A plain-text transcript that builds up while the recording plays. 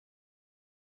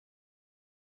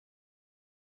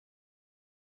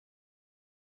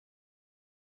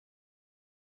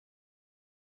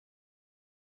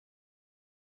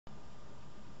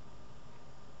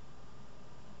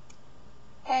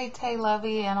Hey Tay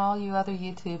Lovey and all you other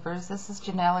YouTubers, this is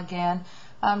Janelle again.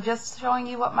 Just showing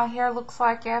you what my hair looks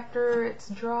like after it's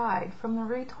dried from the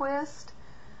retwist.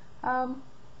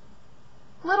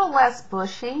 Little less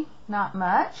bushy, not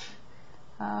much.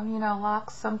 You know,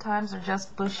 locks sometimes are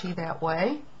just bushy that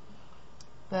way.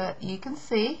 But you can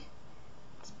see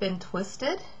it's been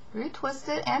twisted,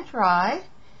 retwisted, and dried.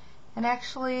 And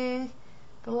actually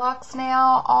the locks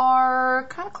now are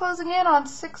kind of closing in on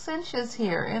 6 inches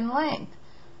here in length,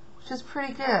 which is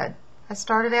pretty good. I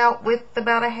started out with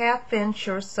about a ½ inch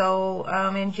or so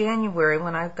in January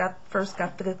when I first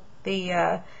got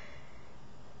the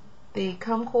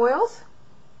comb coils,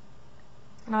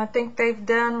 and I think they've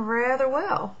done rather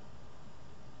well.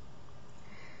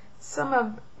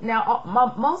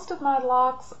 Most of my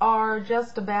locks are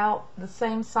just about the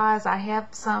same size. I have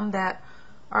some that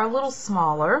are a little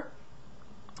smaller,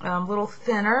 a little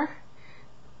thinner.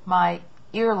 My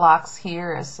ear locks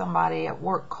here, as somebody at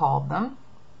work called them,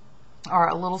 are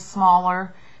a little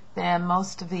smaller than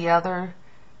most of the other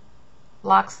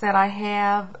locks that I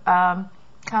have.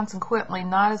 Consequently,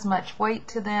 not as much weight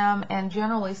to them, and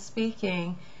generally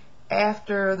speaking,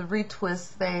 after the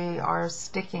retwist, they are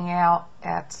sticking out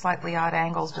at slightly odd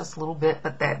angles just a little bit,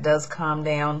 but that does calm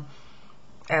down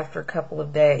after a couple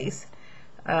of days.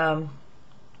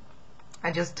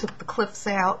 I just took the clips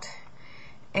out,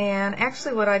 and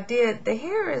actually what I did, the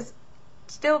hair is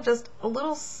still just a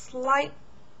little slight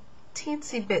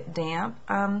teensy bit damp.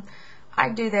 I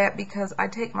do that because I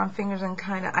take my fingers and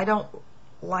I don't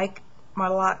like my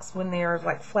locks when they're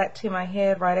like flat to my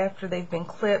head right after they've been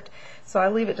clipped, so I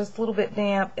leave it just a little bit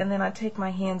damp, and then I take my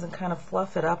hands and kind of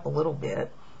fluff it up a little bit.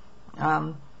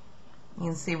 You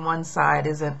can see one side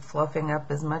isn't fluffing up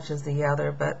as much as the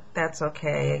other, but that's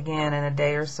okay. Again, in a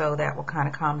day or so that will kind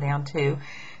of calm down too.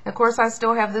 Of course, I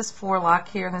still have this forelock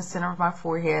here in the center of my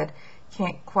forehead.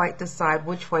 Can't quite decide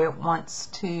which way it wants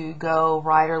to go,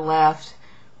 right or left.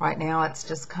 Right now it's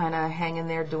just kind of hanging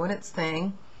there doing its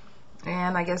thing,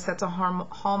 and I guess that's a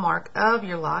hallmark of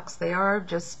your locks. They are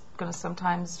just going to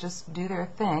sometimes just do their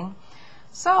thing.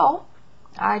 So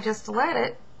I just let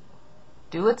it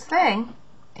do its thing,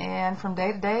 and from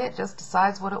day to day it just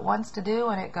decides what it wants to do,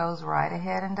 and it goes right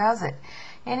ahead and does it.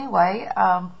 Anyway,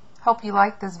 hope you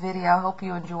like this video. Hope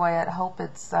you enjoy it. Hope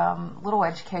it's a little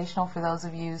educational for those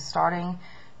of you starting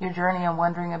your journey and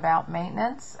wondering about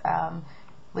maintenance.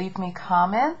 Leave me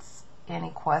comments, any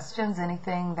questions,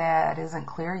 anything that isn't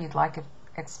clear you'd like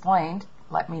explained,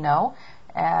 let me know,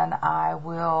 and I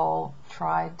will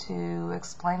try to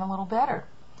explain a little better.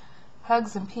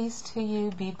 Hugs and peace to you.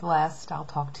 Be blessed. I'll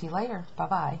talk to you later.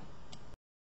 Bye-bye.